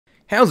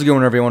How's it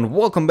going, everyone?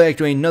 Welcome back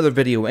to another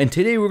video, and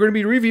today we're going to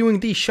be reviewing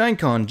the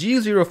Shinecon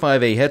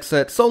G05A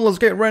headset, so let's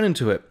get right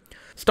into it.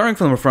 Starting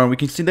from the front, we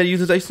can see that it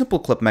uses a simple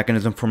clip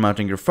mechanism for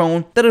mounting your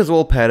phone that is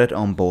well padded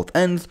on both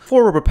ends,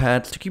 4 rubber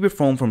pads to keep your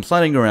phone from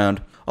sliding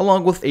around,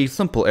 along with a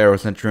simple arrow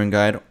centering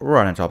guide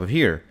right on top of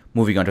here.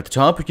 Moving on to the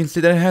top, you can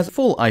see that it has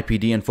full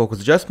IPD and focus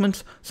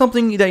adjustments,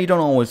 something that you don't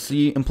always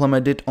see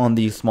implemented on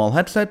these small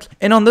headsets,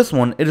 and on this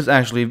one, it is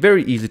actually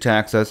very easy to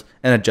access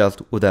and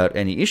adjust without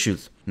any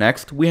issues.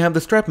 Next, we have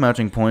the strap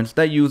mounting points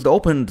that use the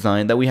open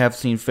design that we have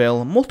seen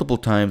fail multiple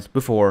times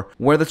before,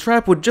 where the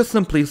strap would just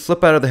simply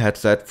slip out of the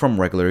headset from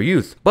regular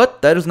use.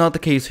 But that is not the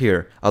case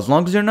here. As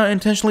long as you're not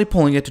intentionally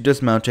pulling it to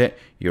dismount it,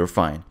 you're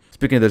fine.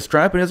 Speaking of the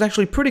strap, it is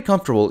actually pretty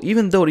comfortable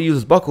even though it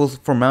uses buckles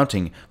for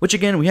mounting, which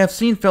again we have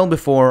seen fail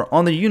before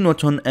on the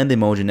Unotone and the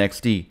Motion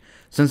XD,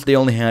 since they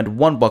only had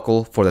one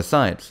buckle for the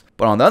sides.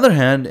 But on the other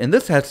hand, in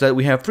this headset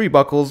we have 3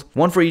 buckles,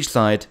 one for each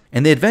side,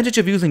 and the advantage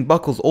of using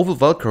buckles over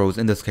velcros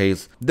in this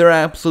case, there are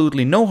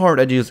absolutely no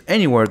hard edges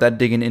anywhere that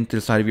dig into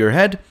the side of your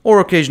head, or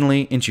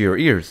occasionally into your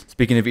ears.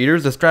 Speaking of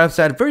ears, the strap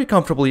sat very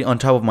comfortably on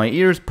top of my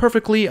ears,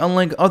 perfectly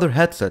unlike other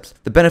headsets.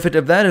 The benefit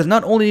of that is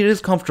not only it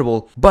is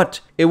comfortable, but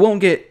it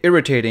won't get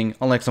irritating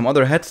unlike some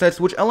other headsets,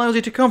 which allows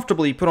you to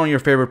comfortably put on your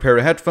favorite pair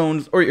of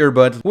headphones or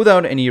earbuds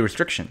without any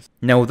restrictions.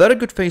 Now without a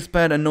good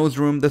facepad and nose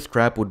room, the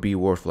strap would be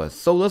worthless,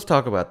 so let's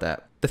talk about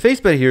that. The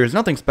facepad here is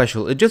nothing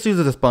special, it just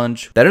uses a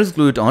sponge that is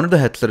glued onto the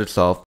headset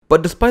itself,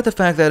 but despite the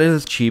fact that it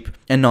is cheap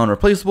and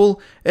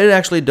non-replaceable, it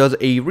actually does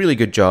a really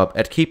good job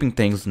at keeping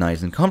things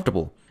nice and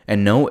comfortable.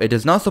 And no, it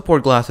does not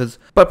support glasses,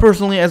 but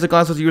personally as a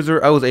glasses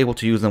user, I was able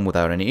to use them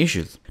without any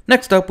issues.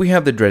 Next up, we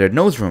have the dreaded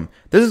nose room.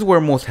 This is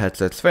where most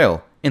headsets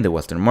fail in the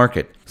Western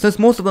market. Since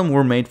most of them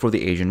were made for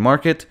the Asian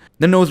market,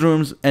 the nose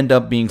rooms end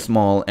up being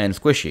small and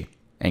squishy.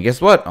 And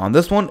guess what? On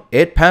this one,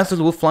 it passes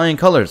with flying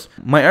colors.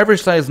 My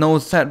average size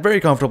nose sat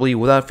very comfortably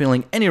without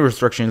feeling any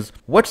restrictions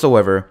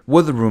whatsoever,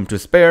 with room to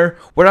spare,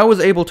 where I was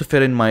able to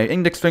fit in my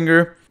index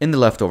finger in the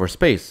leftover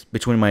space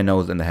between my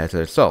nose and the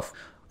headset itself.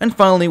 And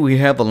finally, we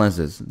have the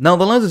lenses. Now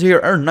the lenses here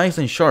are nice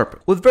and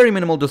sharp, with very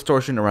minimal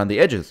distortion around the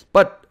edges,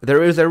 but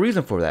there is a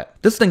reason for that.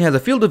 This thing has a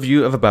field of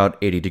view of about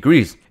 80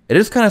 degrees. It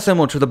is kinda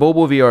similar to the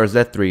Bobo VR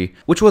Z3,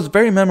 which was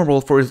very memorable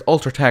for its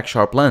ultra tack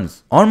sharp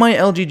lens. On my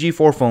LG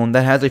G4 phone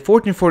that has a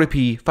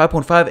 1440p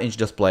 5.5-inch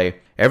display,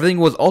 everything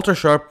was ultra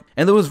sharp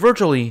and there was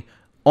virtually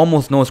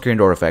almost no screen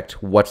door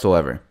effect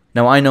whatsoever.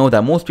 Now I know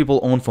that most people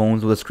own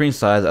phones with a screen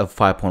size of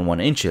 5.1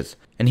 inches,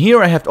 and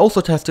here I have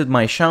also tested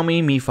my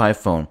Xiaomi Mi5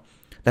 phone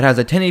that has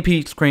a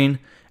 1080p screen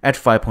at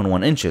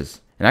 5.1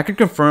 inches. And I can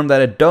confirm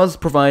that it does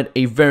provide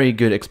a very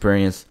good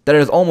experience that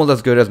is almost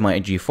as good as my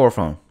G4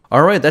 phone.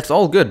 Alright, that's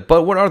all good,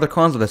 but what are the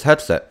cons of this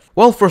headset?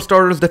 Well, for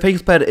starters, the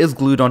facepad is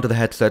glued onto the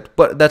headset,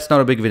 but that's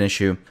not a big of an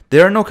issue.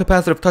 There are no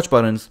capacitive touch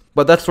buttons,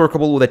 but that's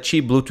workable with a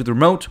cheap Bluetooth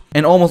remote,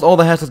 and almost all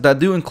the headsets that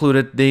do include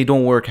it, they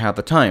don't work half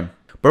the time.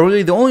 But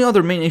really, the only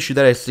other main issue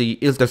that I see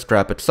is the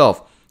strap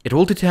itself. It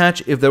will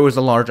detach if there was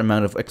a large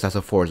amount of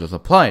excessive force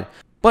applied.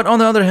 But on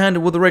the other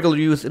hand, with the regular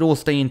use, it will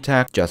stay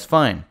intact just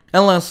fine.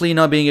 And lastly,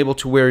 not being able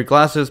to wear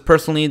glasses,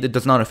 personally, it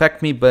does not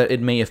affect me, but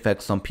it may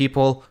affect some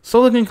people.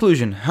 So the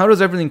conclusion, how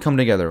does everything come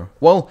together?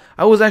 Well,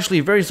 I was actually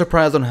very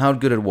surprised on how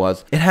good it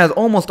was. It has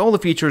almost all the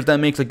features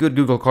that makes a good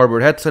Google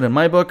Cardboard headset in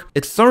my book.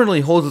 It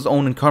certainly holds its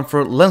own in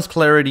comfort, lens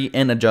clarity,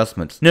 and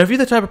adjustments. Now if you're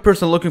the type of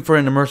person looking for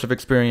an immersive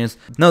experience,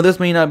 now this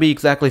may not be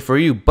exactly for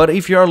you, but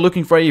if you are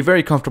looking for a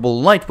very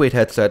comfortable, lightweight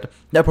headset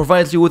that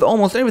provides you with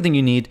almost everything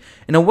you need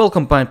in a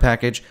well-combined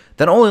package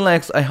that only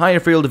lacks a higher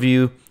field of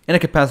view and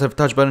a capacitive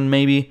touch button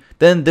maybe,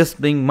 then this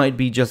thing might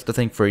be just the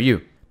thing for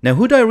you. Now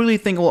who do I really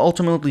think will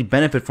ultimately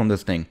benefit from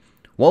this thing?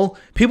 Well,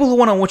 people who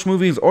want to watch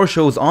movies or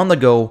shows on the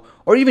go,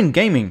 or even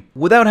gaming,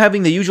 without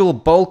having the usual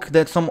bulk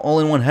that some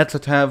all-in-one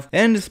headsets have,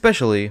 and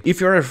especially, if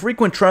you're a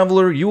frequent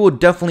traveler, you will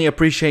definitely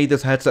appreciate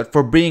this headset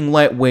for being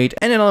lightweight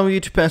and allowing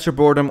you to pass your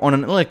boredom on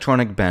an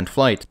electronic banned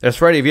flight.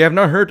 That's right, if you have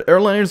not heard,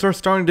 airlines are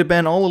starting to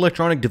ban all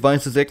electronic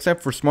devices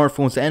except for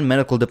smartphones and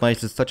medical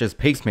devices such as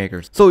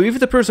pacemakers. So if you're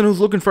the person who's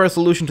looking for a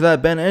solution to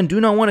that ban and do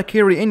not want to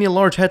carry any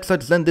large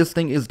headsets, then this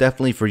thing is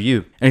definitely for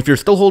you. And if you're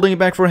still holding it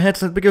back for a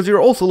headset because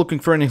you're also looking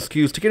for an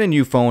excuse to get a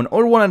new phone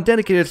or want a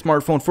dedicated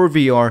smartphone for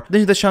VR,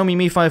 then the Xiaomi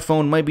Mi5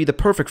 phone might be the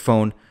perfect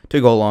phone to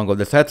go along with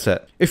this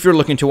headset, if you're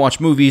looking to watch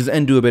movies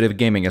and do a bit of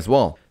gaming as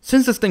well.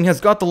 Since this thing has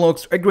got the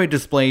looks, a great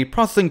display,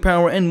 processing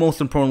power, and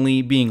most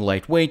importantly being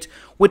lightweight,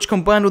 which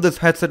combined with this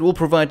headset will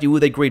provide you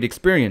with a great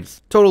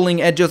experience,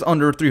 totaling at just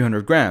under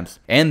 300 grams.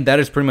 And that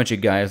is pretty much it,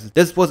 guys.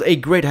 This was a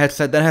great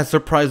headset that has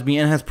surprised me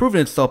and has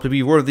proven itself to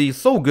be worthy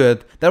so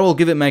good that I will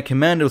give it my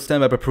Kommando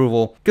stamp of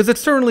approval, because it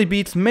certainly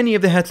beats many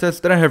of the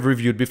headsets that I have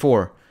reviewed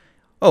before.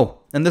 Oh,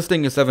 and this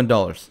thing is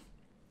 $7.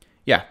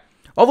 Yeah.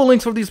 All the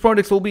links for these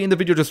products will be in the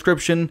video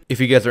description if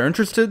you guys are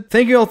interested.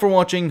 Thank you all for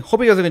watching.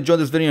 Hope you guys have enjoyed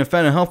this video and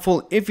found it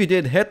helpful. If you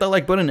did, hit that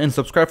like button and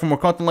subscribe for more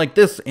content like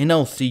this, and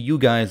I'll see you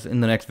guys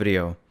in the next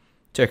video.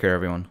 Take care,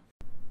 everyone.